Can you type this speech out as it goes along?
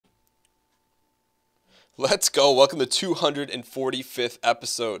Let's go. Welcome to 245th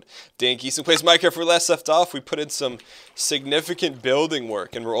episode. Dan Gheesling plays Minecraft. Where we last left off, we put in some significant building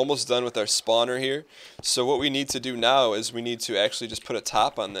work, and we're almost done with our spawner here. So what we need to do now is we need to actually just put a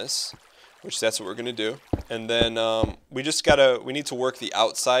top on this, which that's what we're going to do. And then we need to work the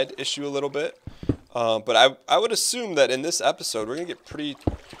outside issue a little bit. But I would assume that in this episode, we're going to get pretty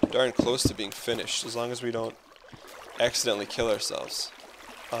darn close to being finished, as long as we don't accidentally kill ourselves.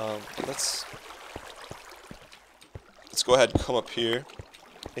 Let's go ahead and come up here,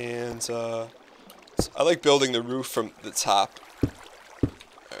 and I like building the roof from the top.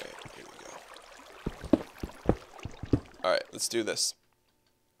 Alright, here we go. Alright, let's do this.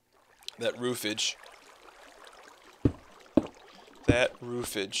 That roofage.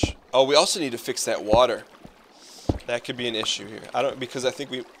 Oh, we also need to fix that water. That could be an issue here. Because I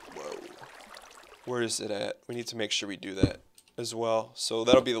think whoa. Where is it at? We need to make sure we do that as well. So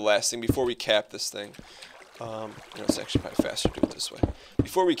that'll be the last thing before we cap this thing. It's actually probably faster to do it this way.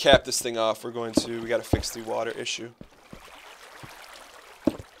 Before we cap this thing off, we got to fix the water issue.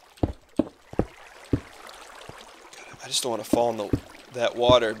 I just don't want to fall in that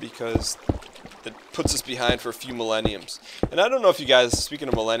water because it puts us behind for a few millenniums. And I don't know if you guys, speaking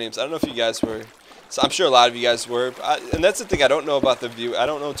of millenniums, I don't know if you guys were, so I'm sure a lot of you guys were, and that's the thing, I don't know about the view, I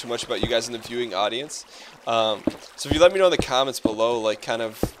don't know too much about you guys in the viewing audience. So if you let me know in the comments below, like kind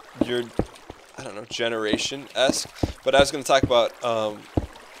of your, I don't know, generation-esque, but I was going to talk about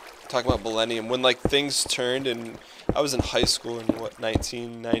millennium, when like things turned, and I was in high school in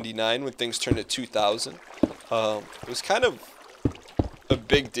 1999, when things turned to 2000. It was kind of a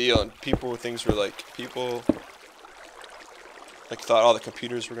big deal, and people thought all the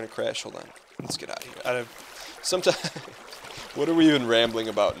computers were going to crash. Hold on, let's get out of here. Sometimes, what are we even rambling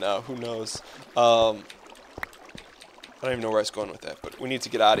about now? Who knows? I don't even know where I was going with that, but we need to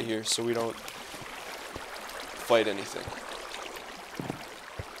get out of here so we don't fight anything.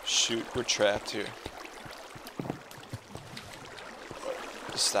 Shoot, we're trapped here.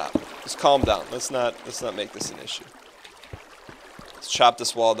 Just stop. Just calm down. Let's not make this an issue. Let's chop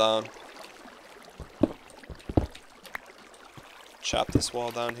this wall down. Chop this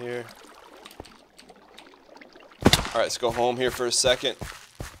wall down here. Alright, let's go home here for a second.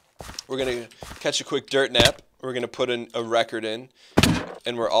 We're gonna catch a quick dirt nap. We're gonna put in a record in,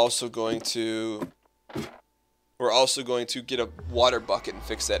 and we're also going to get a water bucket and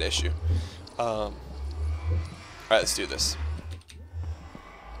fix that issue. Alright, let's do this.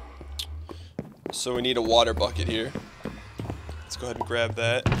 So we need a water bucket here. Let's go ahead and grab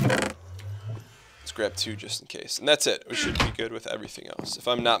that. Let's grab 2 just in case. And that's it. We should be good with everything else, if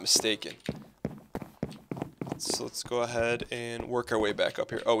I'm not mistaken. So let's go ahead and work our way back up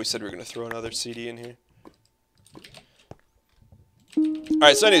here. Oh, we said we were going to throw another CD in here.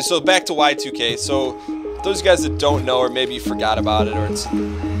 Alright, so anyway, so back to Y2K. So those guys that don't know, or maybe you forgot about it, or it's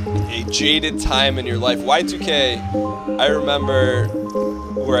a jaded time in your life. Y2K, I remember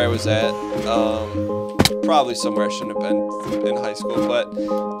where I was at. Probably somewhere I shouldn't have been in high school, but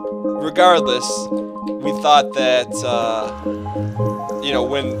regardless, we thought that,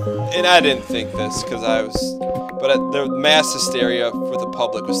 and I didn't think this because the mass hysteria for the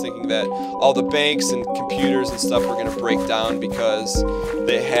public was thinking that all the banks and computers and stuff were going to break down because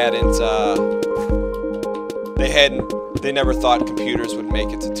they never thought computers would make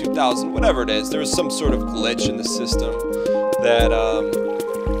it to 2000, whatever it is. There was some sort of glitch in the system that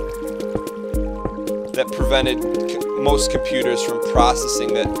prevented most computers from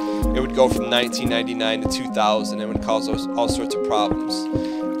processing that. It would go from 1999 to 2000 and would cause all sorts of problems.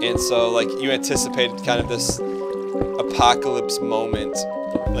 And so, like, you anticipated kind of this apocalypse moment,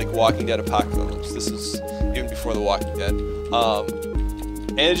 like Walking Dead apocalypse. This is even before The Walking Dead.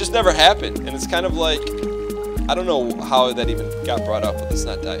 And it just never happened. And it's kind of like, I don't know how that even got brought up, but let's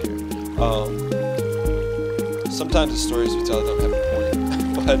not die here. Sometimes the stories we tell don't have a point.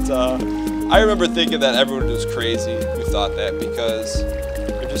 But I remember thinking that everyone was crazy who thought that, because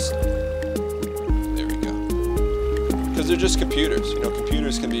they're just, there we go. Because they're just computers. You know,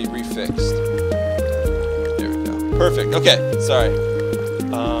 computers can be refixed. There we go. Perfect. Okay, sorry.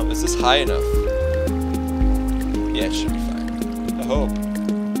 Is this high enough? Yeah, it should be fine. I hope.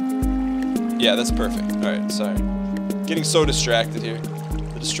 Yeah, that's perfect. Alright, sorry. Getting so distracted here.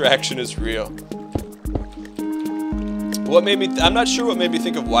 The distraction is real. I'm not sure what made me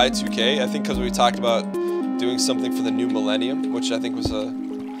think of Y2K. I think because we talked about doing something for the new millennium, which I think was a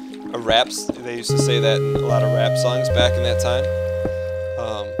rap. They used to say that in a lot of rap songs back in that time.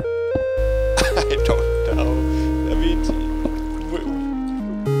 I don't know. I mean,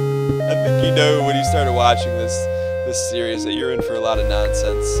 I think you know when you started watching this series that you're in for a lot of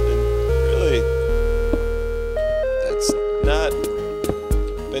nonsense, and really, not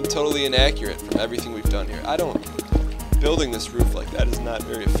been totally inaccurate from everything we've done here. Building this roof like that is not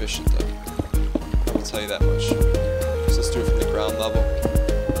very efficient though. I will tell you that much. So let's do it from the ground level.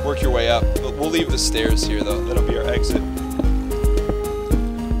 Work your way up. We'll leave the stairs here though. That'll be our exit.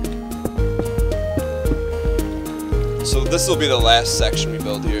 So this will be the last section we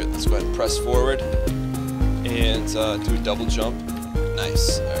build here. Let's go ahead and press forward and do a double jump.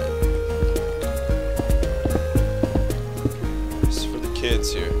 Nice. All right. This is for the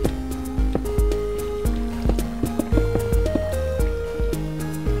kids here.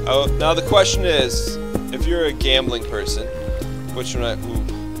 Oh, now the question is, if you're a gambling person, which one I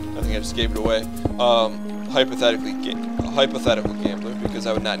think I just gave it away. Hypothetical gambler, because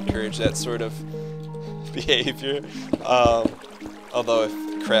I would not encourage that sort of behavior. Although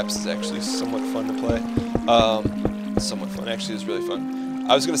if craps is actually somewhat fun to play. Somewhat fun. Actually, it's really fun.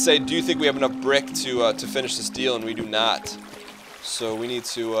 I was gonna say, do you think we have enough brick to finish this deal? And we do not. So we need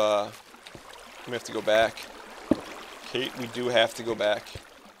to. We have to go back. Okay, we do have to go back.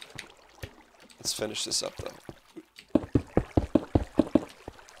 Let's finish this up though.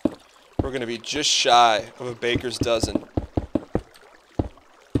 We're going to be just shy of a baker's dozen.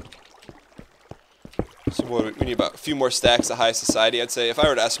 So what, we need about a few more stacks of high society. I'd say if I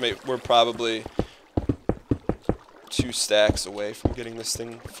were to estimate, we're probably 2 stacks away from getting this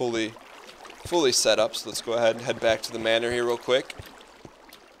thing fully set up. So let's go ahead and head back to the manor here real quick.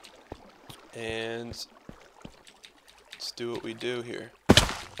 And let's do what we do here.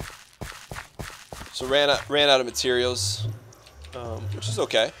 So ran out of materials, which is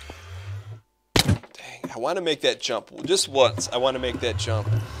okay. I want to make that jump. Just once, I want to make that jump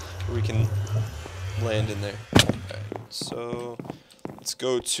where we can land in there. Alright, so let's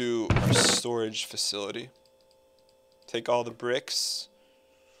go to our storage facility. Take all the bricks.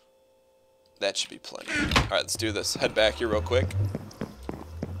 That should be plenty. Alright, let's do this. Head back here real quick.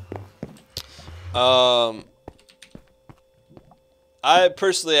 I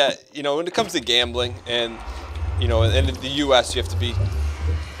personally, you know, when it comes to gambling, and, you know, in the U.S., you have to be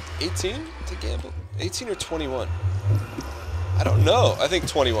 18 to gamble. 18 or 21? I don't know. I think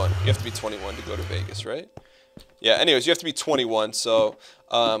 21. You have to be 21 to go to Vegas, right? Yeah, anyways, you have to be 21. So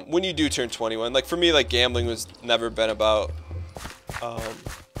when you do turn 21, like for me, like gambling was never been about. I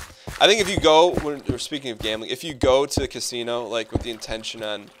think if you go, when we're speaking of gambling, if you go to the casino like with the intention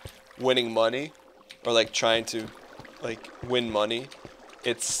on winning money, or like trying to like win money,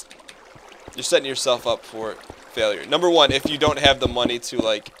 you're setting yourself up for failure. Number one, if you don't have the money to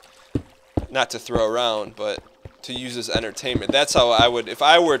like. Not to throw around, but to use as entertainment. That's how I would, if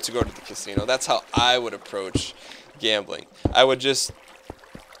I were to go to the casino, that's how I would approach gambling. I would just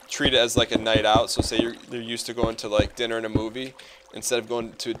treat it as like a night out. So say they're used to going to like dinner and a movie. Instead of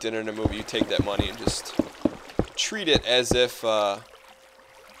going to a dinner and a movie, you take that money and just treat it as if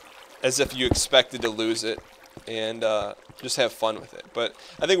you expected to lose it, and just have fun with it. But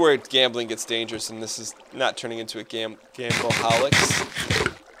I think where gambling gets dangerous, and this is not turning into a gambleholics,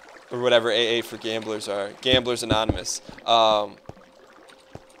 or whatever AA for gamblers are, Gamblers Anonymous. I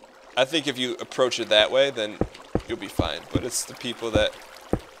think if you approach it that way, then you'll be fine. But it's the people that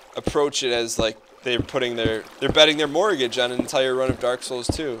approach it as like they're betting their mortgage on an entire run of Dark Souls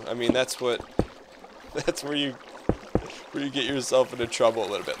 2. I mean, that's where you get yourself into trouble a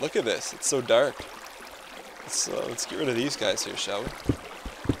little bit. Look at this; it's so dark. Let's get rid of these guys here, shall we?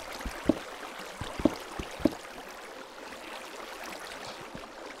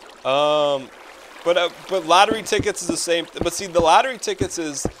 But lottery tickets is the same. But see, the lottery tickets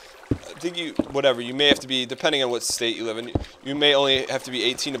is, I think you may have to be, depending on what state you live in, you may only have to be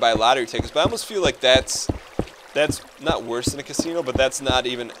 18 to buy lottery tickets. But I almost feel like that's not worse than a casino, but that's not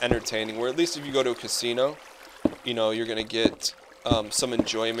even entertaining. Where at least if you go to a casino, you know, you're gonna get some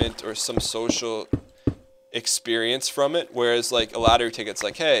enjoyment or some social experience from it. Whereas like a lottery ticket's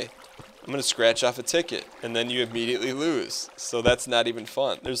like, hey, I'm going to scratch off a ticket, and then you immediately lose. So that's not even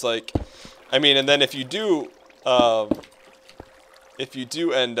fun. There's like, I mean, and then if you do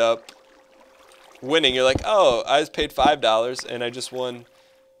end up winning, you're like, oh, I just paid $5 and I just won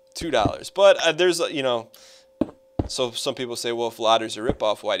 $2. But there's, you know, so some people say, well, if lottery's a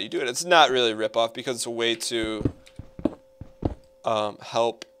ripoff, why do you do it? It's not really a ripoff because it's a way to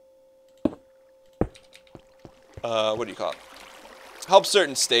help, what do you call it? Help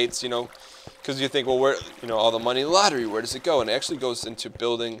certain states, you know, because you think, well, where, you know, all the money in the lottery, where does it go? And it actually goes into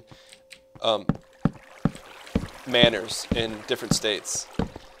building manors in different states.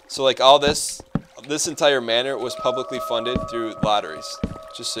 So like all this entire manor was publicly funded through lotteries,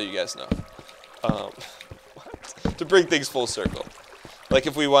 just so you guys know. To bring things full circle. Like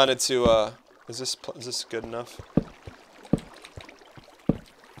if we wanted to, is this good enough?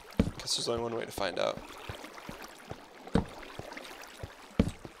 guess there's only one way to find out.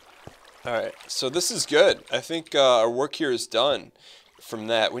 Alright, so this is good. I think our work here is done. From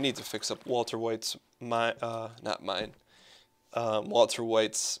that, we need to fix up Walter White's Walter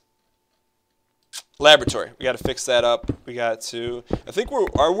White's laboratory. We got to fix that up. We got to. I think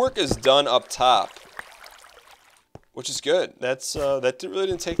our work is done up top, which is good. That really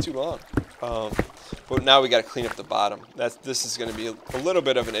didn't take too long. But now we got to clean up the bottom. This is going to be a little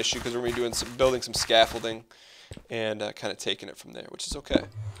bit of an issue because we're going to be doing building some scaffolding and kind of taking it from there, which is okay.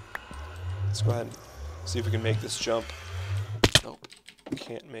 Let's go ahead and see if we can make this jump. Nope,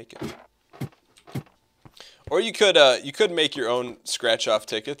 can't make it. Or you could make your own scratch-off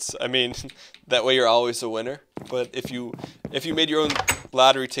tickets. I mean, that way you're always a winner. But if you made your own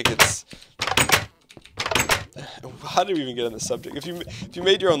lottery tickets, how did we even get on the subject? If you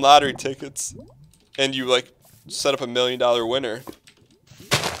made your own lottery tickets and you like set up $1 million winner,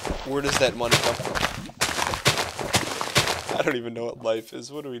 where does that money come from? I don't even know what life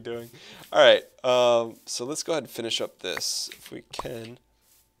is. What are we doing? All right. So let's go ahead and finish up this if we can.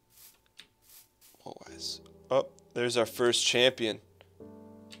 Always. Oh, there's our first champion.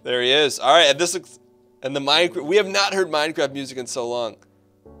 There he is. All right, and this looks, and the Minecraft. We have not heard Minecraft music in so long.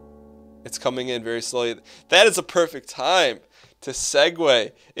 It's coming in very slowly. That is a perfect time to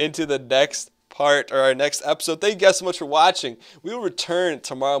segue into the next part or our next episode. Thank you guys so much for watching. We will return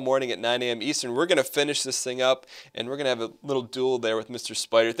tomorrow morning at 9 a.m. Eastern. We're gonna finish this thing up, and we're gonna have a little duel there with Mr.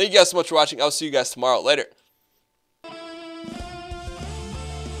 Spider. Thank you guys so much for watching. I'll see you guys tomorrow. Later.